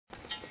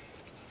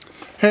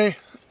Hey,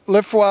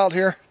 Lift Wild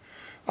here.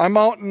 I'm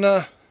out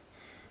in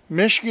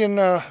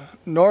Michigan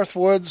North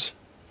Woods.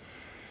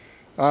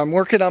 I'm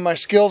working on my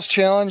skills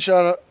challenge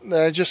that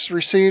I just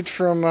received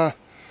from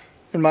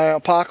in my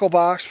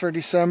APOCABOX for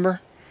December.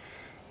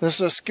 This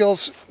is a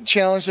skills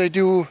challenge they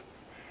do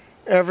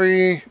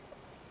every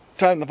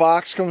time the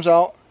box comes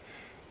out.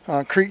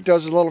 Creek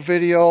does a little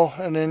video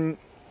and then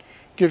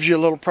gives you a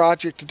little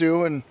project to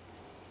do, and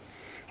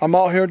I'm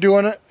out here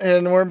doing it,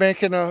 and we're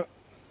making a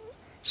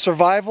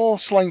survival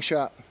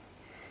slingshot.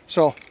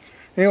 So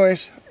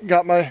anyways,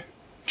 got my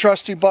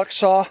trusty buck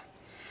saw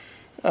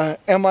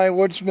Mi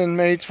Woodsman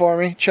made for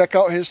me. Check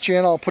out his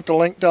channel, I'll put the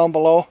link down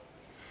below.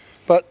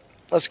 But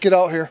let's get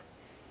out here.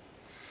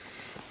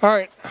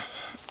 Alright,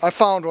 I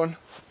found one.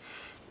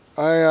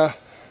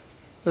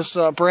 This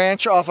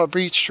branch off a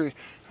beech tree.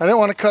 I didn't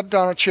want to cut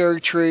down a cherry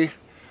tree,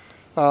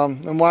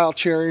 and wild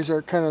cherries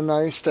are kind of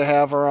nice to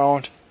have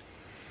around.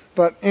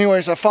 But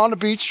anyways, I found a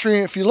beech tree.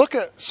 If you look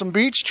at some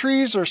beech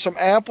trees or some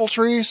apple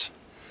trees,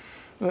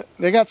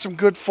 they got some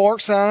good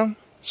forks on them.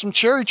 Some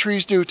cherry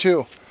trees do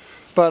too.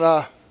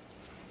 But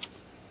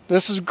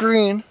this is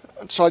green,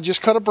 so I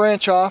just cut a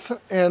branch off,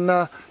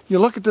 and you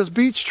look at this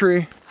beech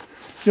tree,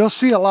 you'll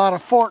see a lot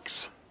of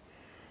forks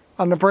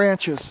on the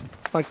branches.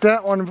 Like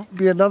that one would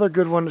be another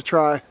good one to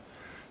try.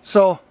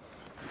 So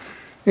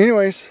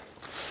anyways,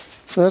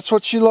 that's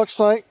what she looks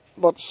like,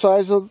 about the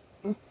size of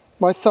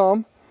my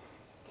thumb.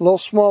 A little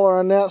smaller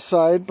on that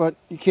side, but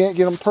you can't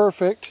get them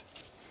perfect.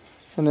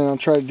 And then I'll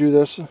try to do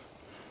this in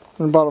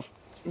about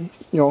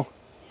a,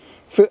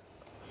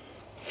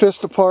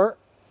 fist apart.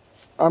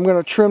 I'm going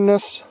to trim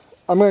this.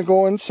 I'm going to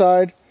go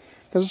inside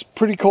because it's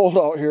pretty cold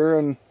out here,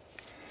 and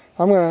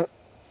I'm going to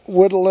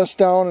whittle this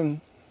down and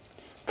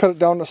cut it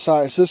down to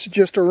size. This is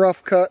just a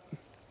rough cut.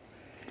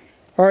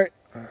 Alright,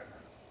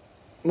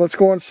 let's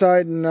go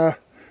inside and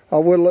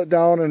I'll whittle it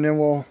down, and then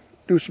we'll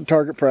do some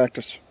target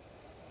practice.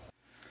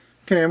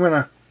 Okay, I'm going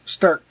to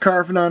start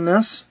carving on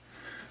this,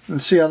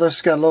 and see how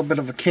this got a little bit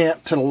of a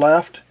cant to the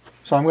left,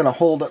 so I'm going to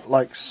hold it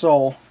like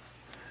so,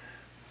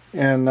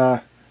 and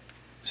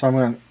so I'm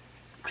going to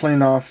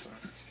clean off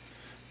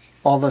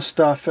all this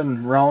stuff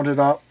and round it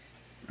up.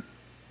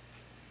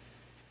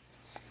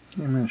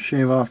 I'm going to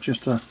shave off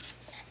just the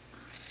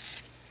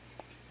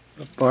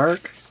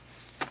bark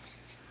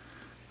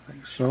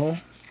like so.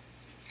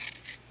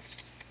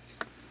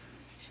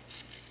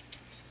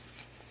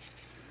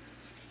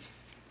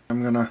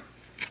 I'm going to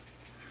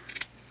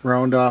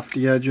round off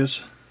the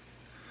edges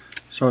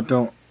so it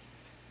don't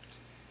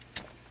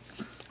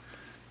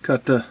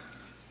cut the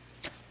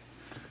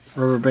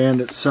rubber band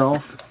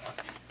itself.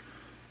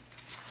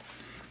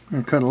 I'm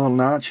going to cut a little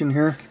notch in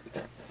here.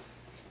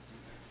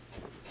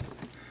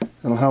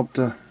 It'll help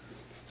the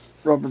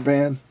rubber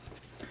band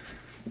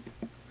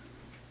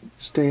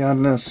stay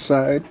on this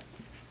side.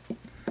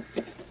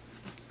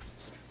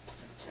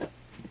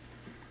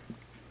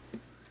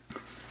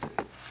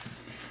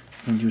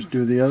 And just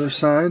do the other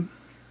side.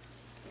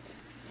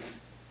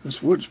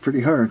 This wood's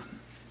pretty hard.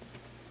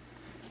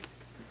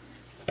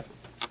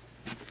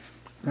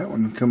 That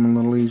one will come a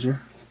little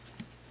easier.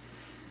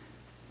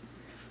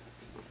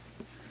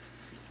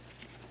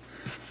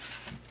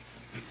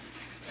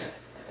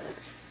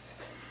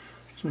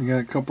 So we got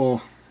a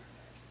couple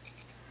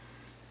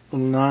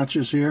little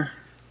notches here,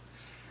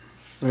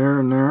 there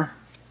and there,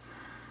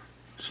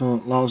 so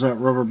it allows that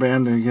rubber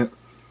band to get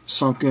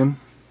sunk in.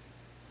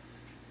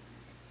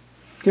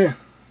 Okay,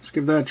 let's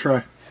give that a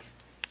try.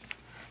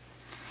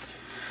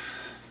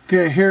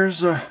 Okay,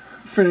 here's the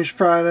finished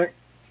product.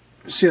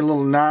 See a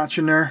little notch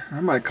in there. I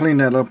might clean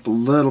that up a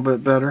little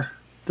bit better.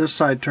 This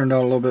side turned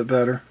out a little bit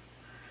better.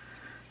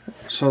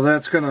 So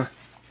that's gonna,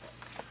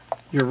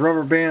 your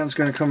rubber band's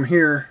gonna come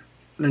here,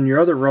 and then your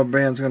other rubber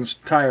band's gonna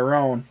tie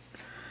around.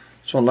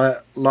 So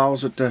that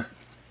allows it to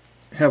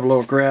have a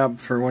little grab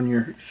for when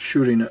you're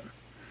shooting it.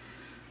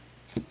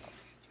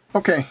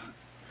 Okay,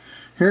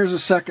 here's the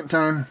second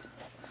time.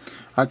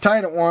 I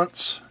tied it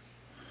once,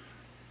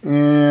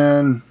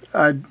 and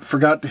I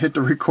forgot to hit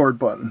the record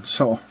button,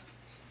 so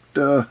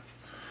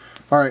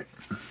alright,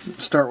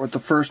 let's start with the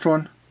first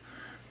one.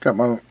 Got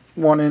my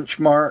 1-inch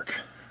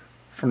mark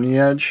from the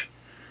edge.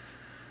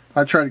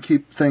 I try to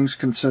keep things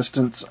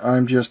consistent.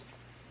 I'm just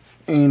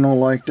anal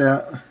like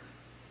that.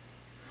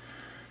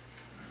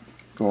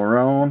 Go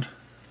around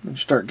and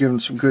start giving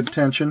some good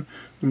tension.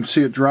 You can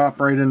see it drop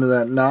right into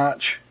that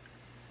notch.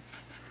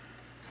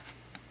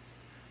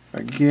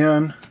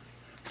 Again.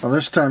 Now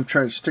this time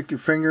try to stick your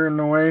finger in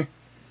the way.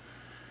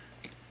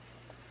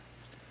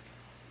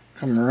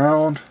 Come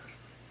around,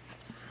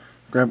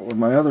 grab it with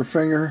my other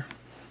finger.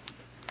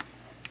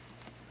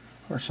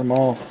 Of course, I'm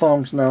all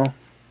thumbs now. I'm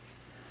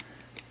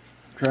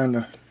trying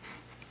to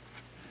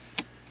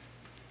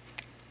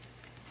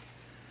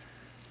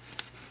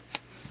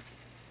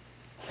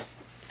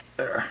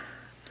there.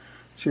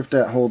 See if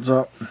that holds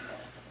up.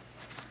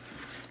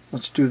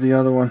 Let's do the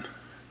other one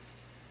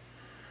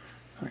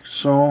like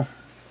so.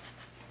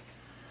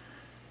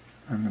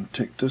 I'm going to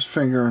take this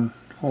finger and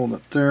hold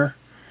it there.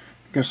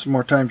 I guess the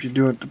more times you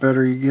do it, the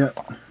better you get.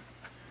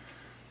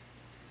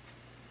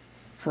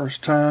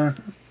 First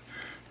time,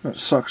 it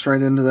sucks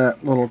right into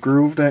that little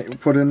groove that you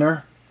put in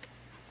there.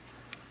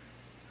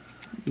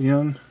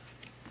 Again.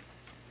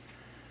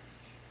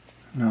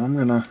 Now I'm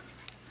gonna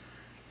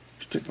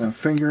stick my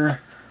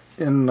finger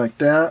in like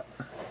that.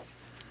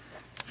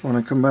 So when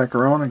I come back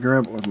around, I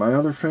grab it with my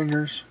other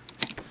fingers.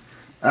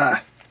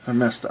 Ah, I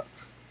messed up.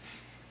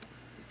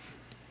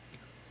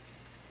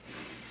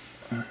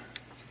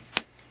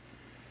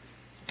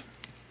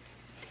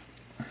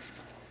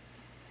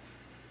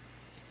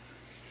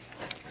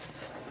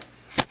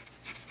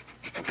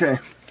 Okay,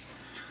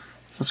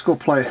 let's go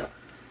play.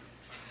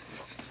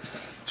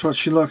 That's what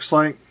she looks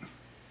like.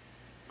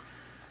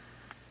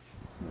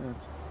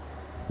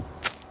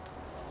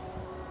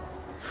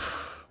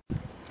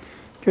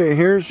 Okay,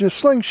 here's your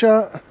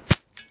slingshot.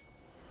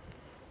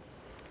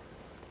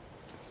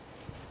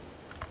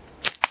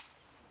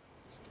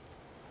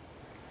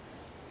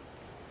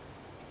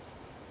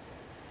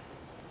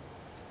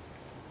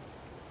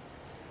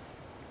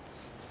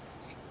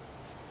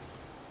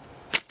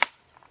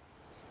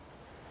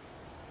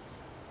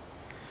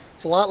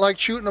 It's a lot like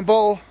shooting a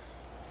bow.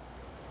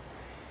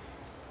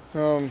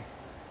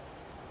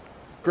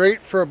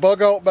 Great for a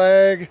bug out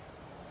bag,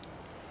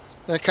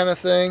 that kind of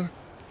thing.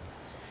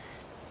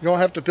 You don't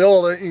have to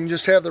build it, you can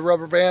just have the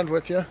rubber band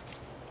with you.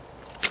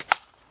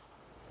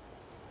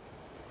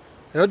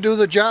 It'll do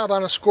the job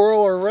on a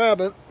squirrel or a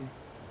rabbit,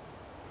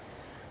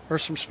 or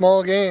some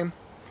small game.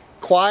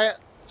 Quiet,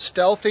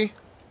 stealthy.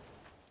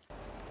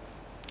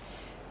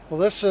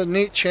 Well, this is a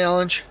neat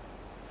challenge.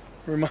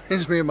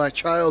 Reminds me of my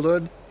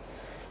childhood.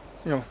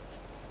 You know,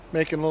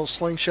 making little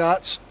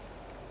slingshots.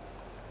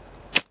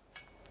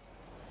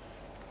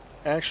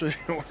 Actually,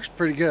 it works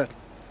pretty good.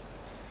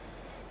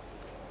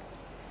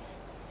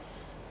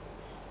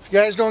 If you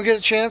guys don't get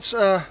a chance,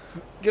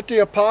 get the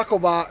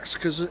APOCABOX,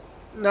 because it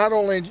not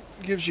only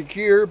gives you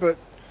gear, but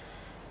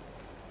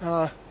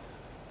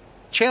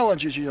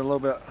challenges you a little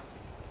bit.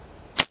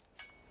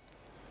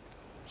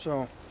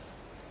 So,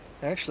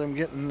 actually I'm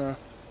getting the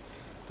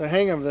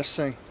hang of this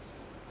thing.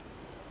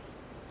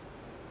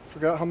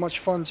 Forgot how much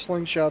fun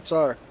slingshots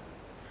are.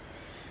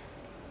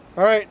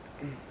 Alright.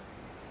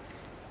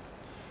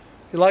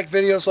 You like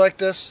videos like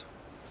this?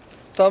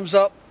 Thumbs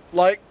up,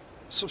 like,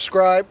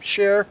 subscribe,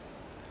 share.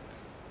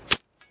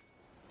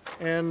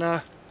 And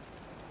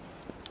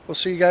we'll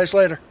see you guys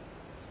later.